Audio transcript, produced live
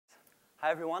Hi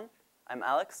everyone, I'm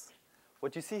Alex.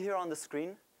 What you see here on the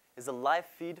screen is a live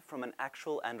feed from an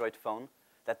actual Android phone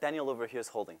that Daniel over here is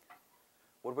holding.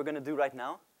 What we're going to do right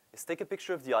now is take a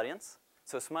picture of the audience.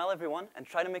 So smile everyone and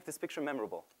try to make this picture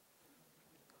memorable.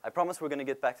 I promise we're going to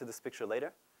get back to this picture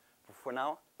later. But for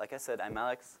now, like I said, I'm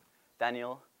Alex,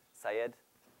 Daniel, Syed,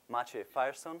 Maciej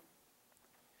Firestone,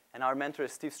 and our mentor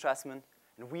is Steve Strassman,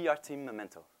 and we are Team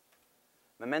Memento.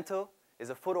 Memento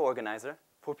is a photo organizer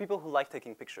for people who like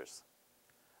taking pictures.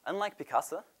 Unlike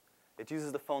Picasa, it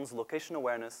uses the phone's location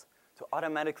awareness to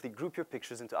automatically group your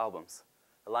pictures into albums,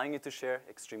 allowing you to share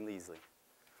extremely easily.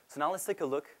 So now let's take a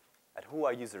look at who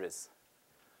our user is.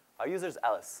 Our user is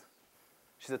Alice.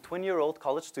 She's a 20-year-old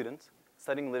college student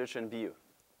studying literature in BU.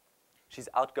 She's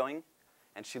outgoing,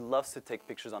 and she loves to take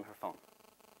pictures on her phone.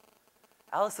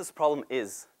 Alice's problem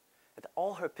is that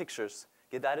all her pictures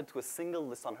get added to a single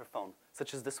list on her phone,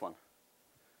 such as this one.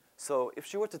 So if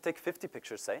she were to take 50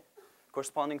 pictures, say,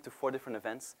 corresponding to 4 different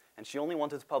events, and she only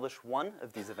wanted to publish one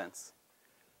of these events,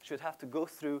 she would have to go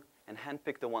through and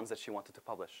handpick the ones that she wanted to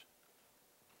publish.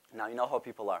 Now, you know how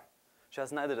people are. She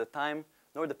has neither the time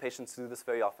nor the patience to do this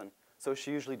very often, so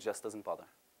she usually just doesn't bother.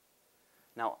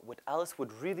 Now, what Alice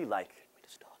would really like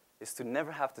is to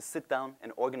never have to sit down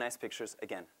and organize pictures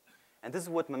again. And this is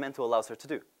what Memento allows her to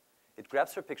do. It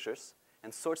grabs her pictures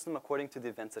and sorts them according to the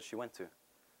events that she went to,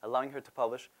 allowing her to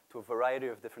publish to a variety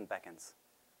of different backends.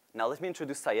 Now let me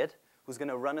introduce Syed, who's going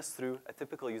to run us through a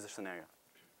typical user scenario.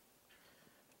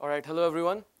 All right, hello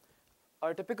everyone.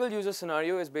 Our typical user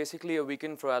scenario is basically a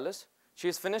weekend for Alice. She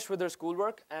is finished with her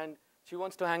schoolwork and she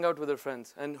wants to hang out with her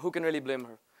friends, and who can really blame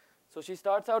her? So she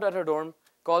starts out at her dorm,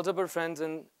 calls up her friends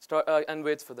and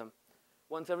waits for them.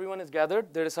 Once everyone is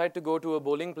gathered, they decide to go to a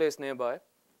bowling place nearby,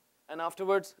 and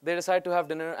afterwards they decide to have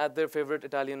dinner at their favorite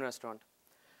Italian restaurant.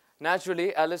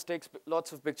 Naturally, Alice takes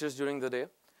lots of pictures during the day.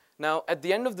 Now, at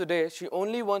the end of the day, she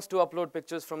only wants to upload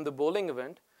pictures from the bowling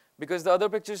event because the other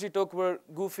pictures she took were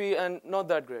goofy and not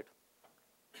that great.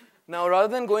 Now, rather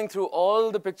than going through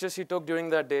all the pictures she took during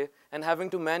that day and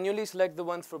having to manually select the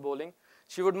ones for bowling,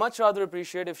 she would much rather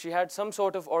appreciate if she had some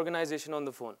sort of organization on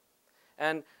the phone.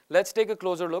 And let's take a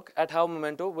closer look at how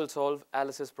Memento will solve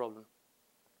Alice's problem.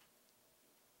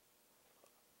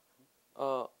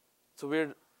 So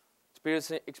we're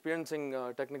experiencing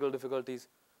technical difficulties.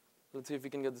 Let's see if we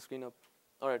can get the screen up.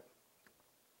 All right.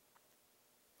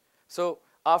 So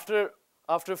after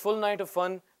a full night of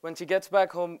fun, when she gets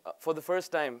back home for the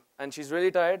first time and she's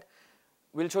really tired,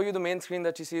 we'll show you the main screen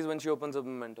that she sees when she opens up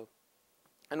Memento.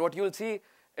 And what you'll see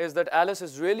is that Alice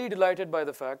is really delighted by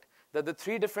the fact that the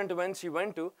 3 different events she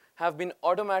went to have been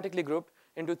automatically grouped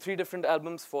into 3 different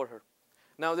albums for her.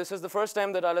 Now, this is the first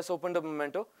time that Alice opened up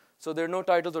Memento, so there are no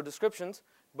titles or descriptions,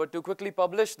 but to quickly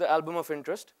publish the album of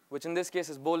interest, which in this case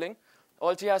is bowling,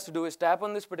 all she has to do is tap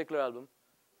on this particular album,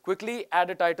 quickly add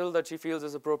a title that she feels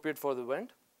is appropriate for the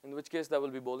event, in which case that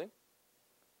will be bowling.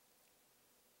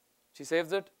 She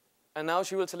saves it, and now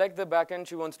she will select the backend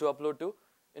she wants to upload to,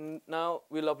 and now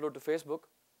we'll upload to Facebook.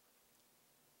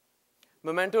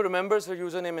 Memento remembers her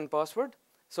username and password,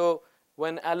 so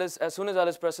as soon as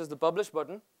Alice presses the publish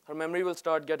button, her memory will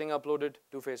start getting uploaded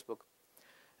to Facebook.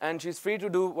 And she's free to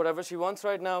do whatever she wants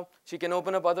right now. She can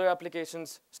open up other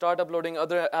applications, start uploading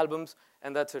other albums,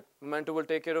 and that's it. Memento will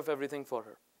take care of everything for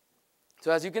her.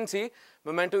 So as you can see,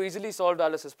 Memento easily solved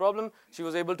Alice's problem. She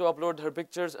was able to upload her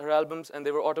pictures, her albums, and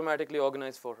they were automatically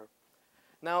organized for her.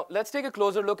 Now, let's take a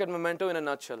closer look at Memento in a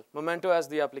nutshell. Memento as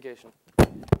the application.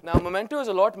 Now, Memento is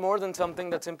a lot more than something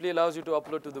that simply allows you to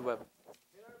upload to the web.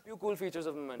 Here are a few cool features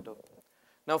of Memento.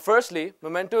 Now, firstly,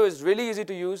 Memento is really easy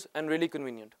to use and really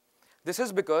convenient. This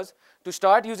is because to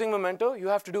start using Memento, you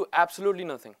have to do absolutely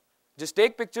nothing. Just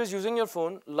take pictures using your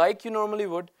phone like you normally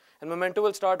would, and Memento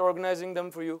will start organizing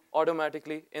them for you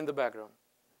automatically in the background.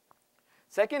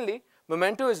 Secondly,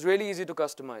 Memento is really easy to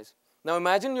customize. Now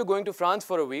imagine you're going to France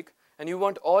for a week, and you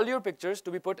want all your pictures to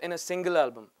be put in a single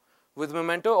album. With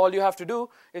Memento, all you have to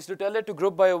do is to tell it to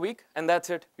group by a week, and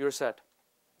that's it, you're set.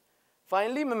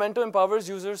 Finally, Memento empowers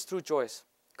users through choice.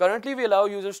 Currently, we allow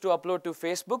users to upload to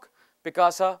Facebook,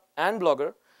 Picasa, and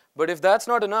Blogger, but if that's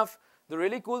not enough, the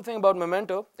really cool thing about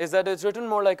Memento is that it's written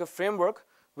more like a framework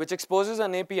which exposes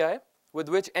an API with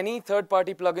which any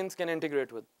third-party plugins can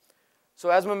integrate with. So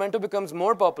as Memento becomes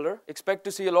more popular, expect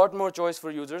to see a lot more choice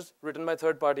for users written by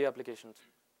third-party applications.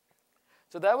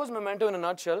 So that was Memento in a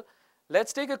nutshell.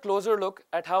 Let's take a closer look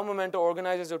at how Memento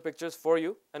organizes your pictures for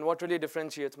you and what really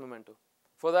differentiates Memento.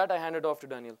 For that, I hand it off to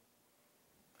Daniel.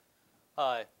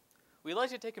 Hi. We'd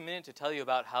like to take a minute to tell you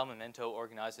about how Memento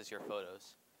organizes your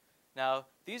photos. Now,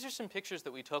 these are some pictures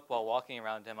that we took while walking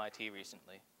around MIT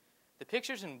recently. The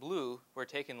pictures in blue were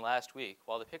taken last week,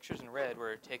 while the pictures in red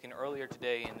were taken earlier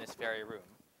today in this very room.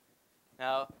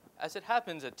 Now, as it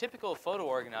happens, a typical photo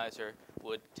organizer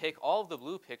would take all of the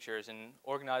blue pictures and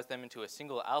organize them into a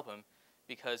single album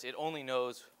because it only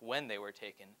knows when they were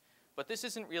taken. But this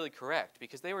isn't really correct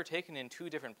because they were taken in 2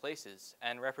 different places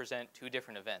and represent 2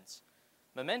 different events.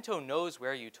 Memento knows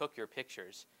where you took your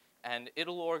pictures, and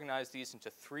it'll organize these into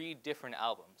 3 different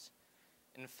albums.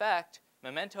 In fact,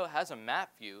 Memento has a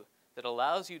map view that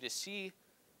allows you to see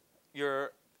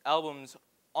your albums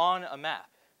on a map.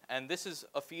 And this is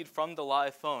a feed from the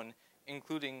live phone,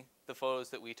 including the photos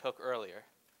that we took earlier.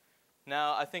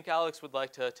 Now, I think Alex would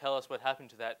like to tell us what happened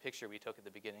to that picture we took at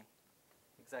the beginning.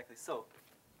 Exactly. So,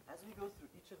 as we go through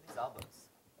each of these albums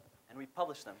and we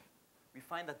publish them, we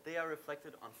find that they are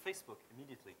reflected on Facebook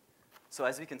immediately. So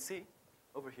as we can see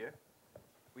over here,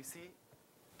 we see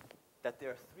that there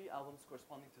are 3 albums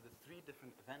corresponding to the 3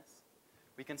 different events.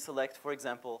 We can select, for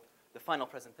example, the final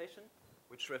presentation,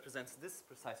 which represents this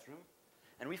precise room.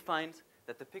 And we find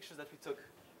that the pictures that we took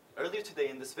earlier today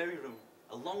in this very room,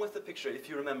 along with the picture, if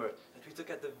you remember, that we took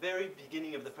at the very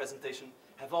beginning of the presentation,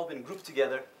 have all been grouped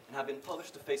together and have been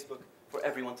published to Facebook for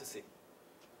everyone to see.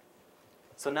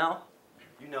 So now,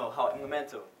 you know how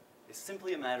Memento is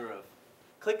simply a matter of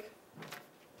click,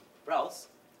 browse,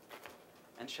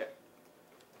 and share.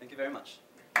 Thank you very much.